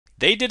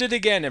They did it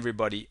again,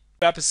 everybody.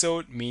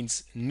 Episode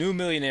means new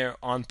millionaire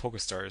on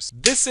Pokerstars.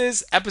 This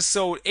is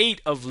episode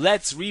 8 of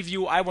Let's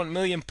Review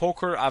Iwontmillion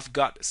Poker. I've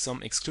got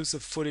some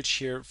exclusive footage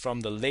here from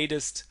the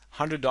latest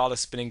 $100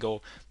 spin and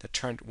go that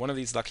turned one of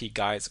these lucky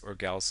guys or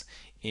gals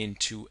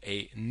into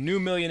a new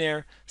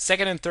millionaire.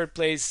 Second and third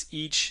place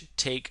each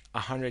take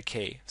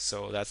 100k,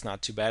 so that's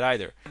not too bad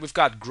either. We've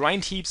got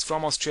Grind Heaps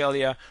from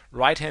Australia.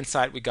 Right hand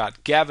side we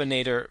got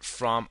Gavinator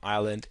from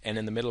Ireland, and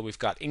in the middle we've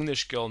got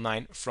English Girl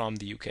 9 from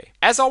the UK.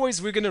 As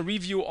always, we're going to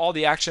review all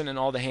the action and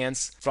all the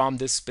hands from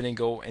this spin and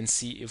go and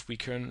see if we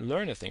can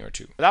learn a thing or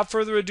two. Without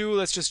further ado,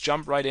 let's just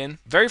jump right in.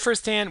 Very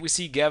first hand we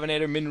see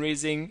Gavinator min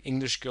raising,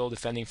 English Girl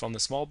defending from the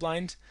small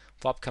blind.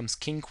 Flop comes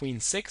King Queen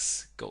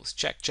 6, goes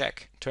check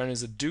check. Turn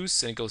is a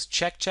deuce and it goes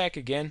check check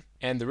again.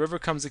 And the river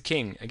comes a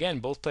king. Again,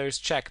 both players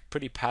check.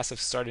 Pretty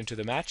passive start into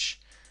the match.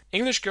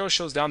 English Girl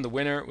shows down the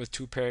winner with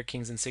 2 pair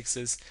kings and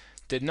sixes.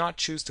 Did not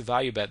choose to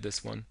value bet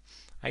this one.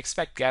 I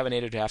expect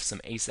Gavinator to have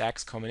some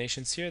ace-axe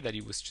combinations here that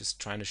he was just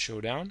trying to show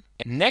down.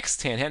 And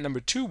next hand, hand number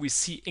 2, we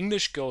see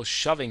English Girl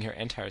shoving her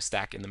entire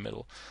stack in the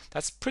middle.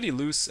 That's pretty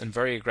loose and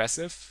very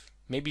aggressive.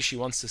 Maybe she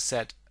wants to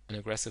set an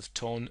aggressive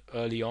tone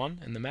early on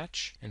in the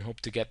match and hope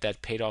to get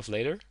that paid off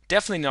later.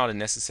 Definitely not a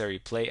necessary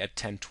play at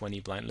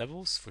 10-20 blind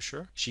levels for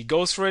sure. She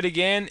goes for it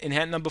again in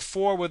hand number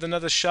 4 with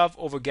another shove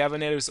over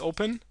Gavinator's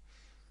open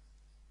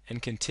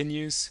and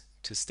continues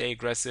to stay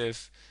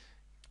aggressive.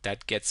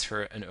 That gets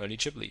her an early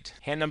chip lead.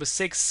 Hand number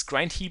 6,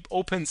 Grind Heap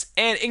opens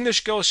and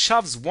English Girl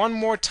shoves one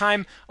more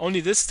time. Only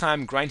this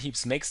time Grind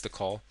Heaps makes the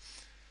call.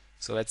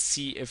 So let's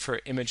see if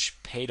her image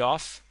paid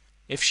off.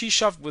 If she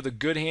shoved with a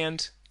good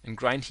hand and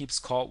Grind Heaps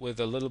called with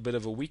a little bit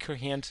of a weaker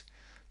hand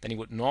than he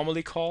would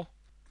normally call.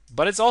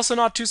 But it's also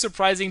not too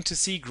surprising to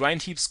see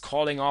Grind Heaps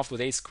calling off with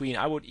ace queen.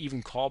 I would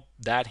even call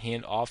that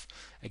hand off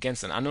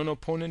against an unknown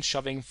opponent,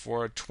 shoving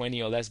for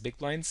 20 or less big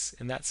blinds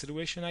in that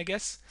situation, I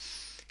guess,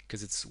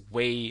 because it's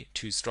way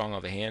too strong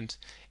of a hand.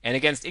 And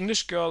against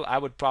English Girl, I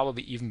would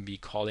probably even be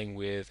calling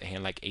with a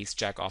hand like ace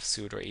jack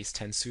offsuit or ace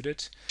 10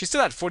 suited. She's still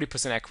at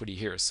 40% equity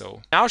here,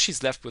 so now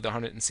she's left with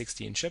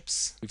 116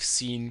 chips. We've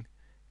seen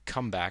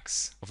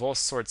comebacks of all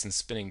sorts in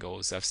spinning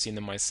goes. I've seen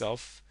them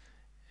myself,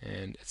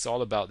 and it's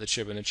all about the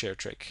chip and a chair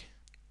trick.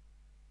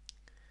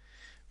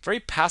 Very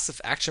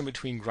passive action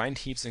between Grind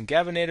Heaps and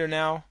Gavinator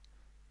now,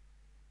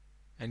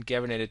 and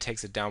Gavinator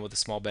takes it down with a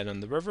small bet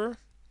on the river.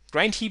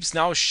 Grind Heaps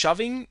now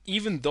shoving,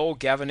 even though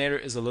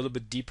Gavinator is a little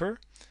bit deeper.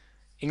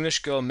 English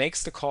Girl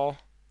makes the call.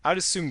 I'd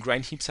assume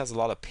Grind Heaps has a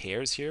lot of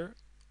pairs here,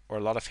 or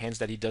a lot of hands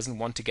that he doesn't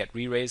want to get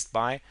re-raised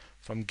by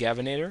from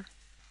Gavinator.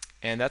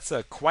 And that's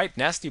a quite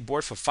nasty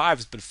board for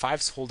 5s, but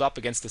 5s hold up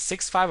against the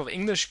 6-5 of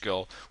English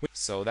Girl.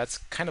 So that's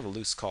kind of a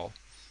loose call.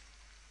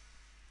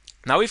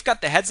 Now we've got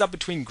the heads up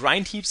between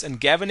Grind Heaps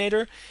and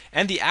Gavinator,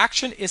 and the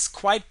action is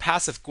quite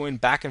passive, going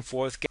back and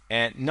forth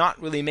and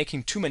not really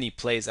making too many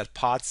plays at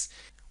pots.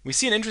 We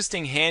see an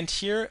interesting hand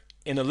here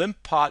in a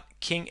limp pot,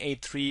 King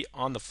A3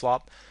 on the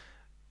flop.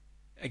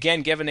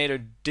 Again,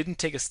 Gavinator didn't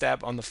take a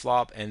stab on the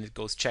flop and it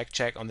goes check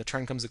check. On the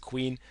turn comes a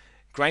queen.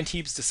 Grind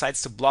Heaps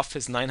decides to bluff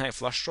his 9-high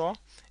flush draw,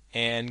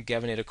 and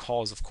Gavinator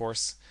calls, of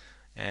course,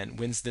 and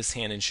wins this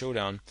hand in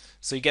showdown.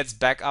 So he gets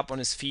back up on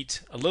his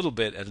feet a little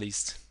bit at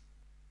least.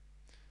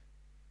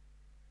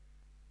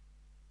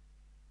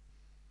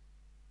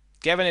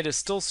 Gavinator is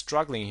still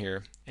struggling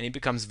here, and he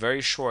becomes very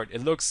short.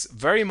 It looks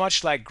very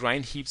much like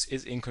Grind Heaps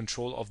is in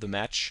control of the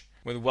match,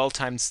 with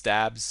well-timed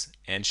stabs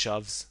and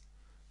shoves,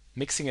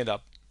 mixing it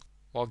up,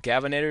 while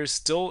Gavinator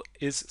still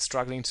is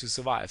struggling to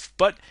survive.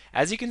 But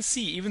as you can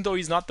see, even though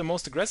he's not the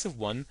most aggressive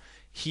one,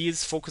 he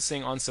is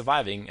focusing on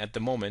surviving at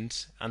the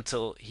moment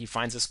until he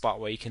finds a spot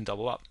where he can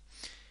double up.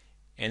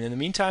 And in the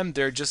meantime,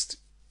 they're just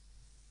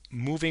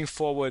moving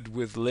forward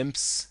with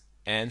limps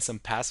and some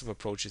passive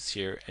approaches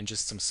here and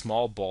just some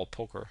small ball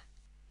poker.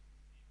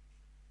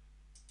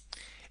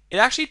 It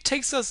actually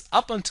takes us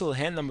up until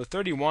hand number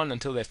 31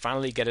 until they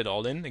finally get it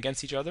all in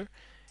against each other.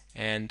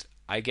 And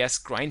I guess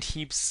Grind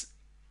Heaps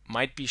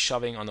might be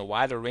shoving on a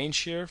wider range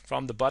here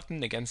from the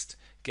button against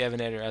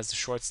Gavinator as the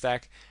short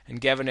stack.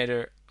 And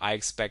Gavinator, I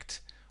expect,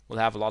 will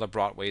have a lot of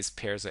broadways,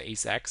 pairs, or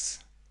ace-x.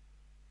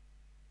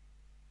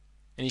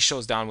 And he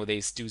shows down with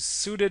ace deuce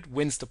suited,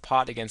 wins the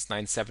pot against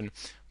 9-7.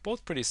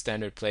 Both pretty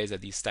standard plays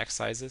at these stack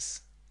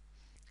sizes.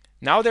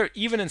 Now they're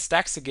even in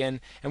stacks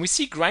again, and we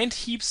see Grind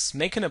Heaps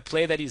making a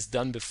play that he's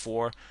done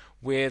before.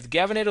 With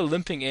Gavinator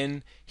limping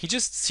in, he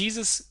just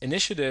seizes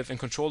initiative and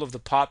control of the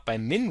pot by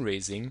min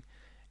raising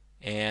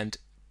and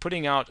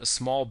putting out a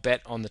small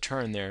bet on the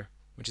turn there,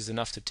 which is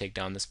enough to take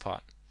down this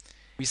pot.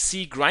 We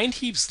see Grind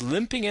Heaps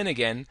limping in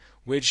again,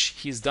 which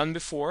he's done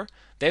before.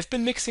 They've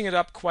been mixing it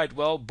up quite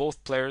well,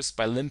 both players,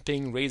 by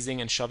limping, raising,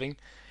 and shoving.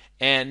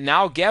 And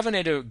now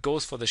Gavinator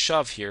goes for the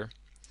shove here.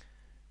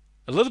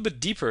 A little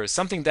bit deeper,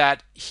 something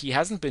that he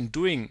hasn't been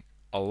doing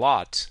a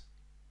lot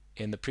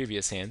in the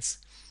previous hands.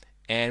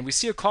 And we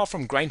see a call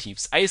from Grind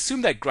Heaps. I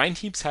assume that Grind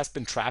Heaps has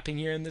been trapping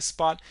here in this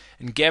spot,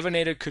 and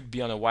Gavinator could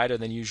be on a wider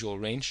than usual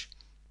range,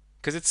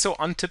 because it's so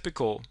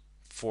untypical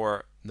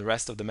for the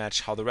rest of the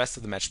match, how the rest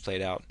of the match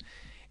played out.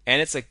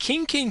 And it's a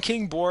king, king,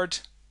 king board.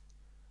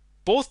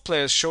 Both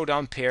players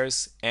showdown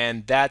pairs,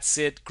 and that's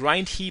it.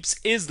 Grind heaps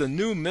is the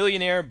new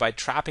millionaire by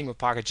trapping with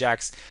pocket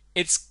jacks.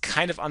 It's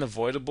kind of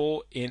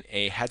unavoidable in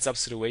a heads up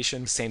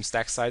situation, same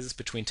stack sizes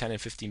between 10 and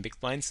 15 big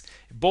blinds.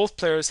 Both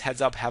players heads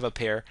up have a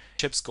pair,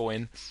 chips go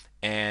in,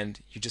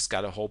 and you just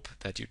gotta hope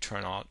that you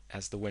turn out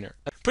as the winner.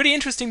 Pretty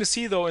interesting to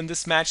see though in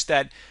this match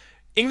that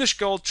English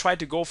Gold tried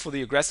to go for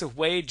the aggressive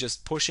way,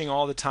 just pushing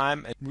all the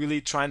time and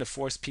really trying to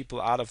force people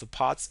out of the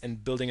pots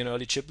and building an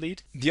early chip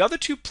lead. The other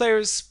two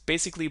players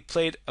basically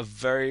played a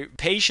very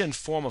patient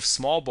form of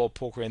small ball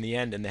poker in the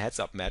end in the heads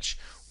up match,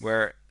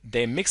 where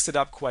they mixed it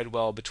up quite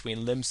well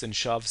between limps and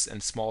shoves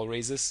and small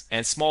raises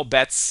and small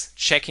bets,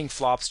 checking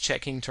flops,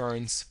 checking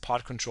turns,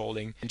 pot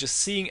controlling, and just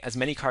seeing as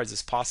many cards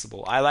as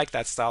possible. I like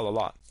that style a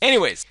lot.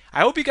 Anyways,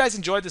 I hope you guys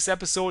enjoyed this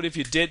episode. If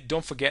you did,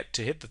 don't forget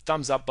to hit the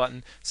thumbs up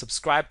button,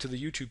 subscribe to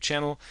the YouTube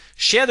channel,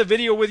 share the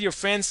video with your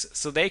friends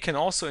so they can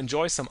also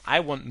enjoy some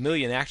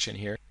Iwontmillion action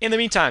here. In the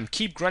meantime,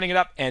 keep grinding it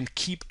up and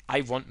keep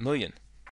Iwontmillion.